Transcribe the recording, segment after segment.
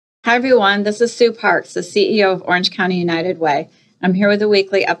Hi, everyone. This is Sue Parks, the CEO of Orange County United Way. I'm here with a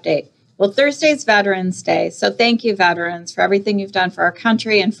weekly update. Well, Thursday's Veterans Day, so thank you, veterans, for everything you've done for our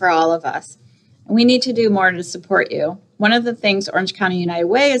country and for all of us. And we need to do more to support you. One of the things Orange County United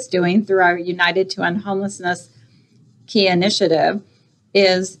Way is doing through our United to End Homelessness key initiative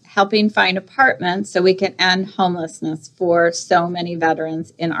is helping find apartments so we can end homelessness for so many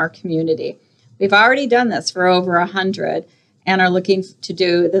veterans in our community. We've already done this for over 100 and are looking to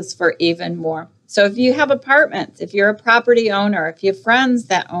do this for even more. So if you have apartments, if you're a property owner, if you have friends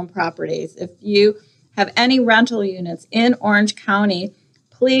that own properties, if you have any rental units in Orange County,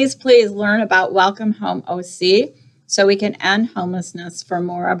 please learn about WelcomeHomeOC so we can end homelessness for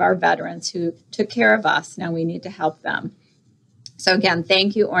more of our veterans who took care of us. Now we need to help them. So again,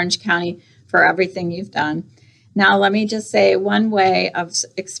 thank you, Orange County, for everything you've done. Now let me just say one way of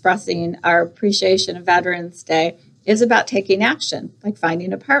expressing our appreciation of Veterans Day is about taking action, like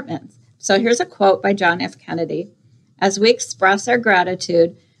finding apartments. So here's a quote by John F. Kennedy. As we express our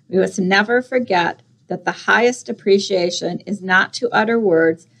gratitude, we must never forget that the highest appreciation is not to utter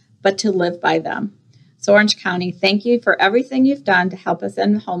words, but to live by them. So Orange County, thank you for everything you've done to help us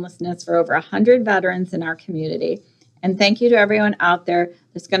end homelessness for over 100 veterans in our community. And thank you to everyone out there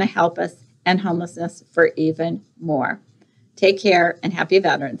that's going to help us end homelessness for even more. Take care and happy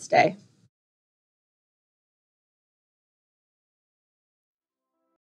Veterans Day.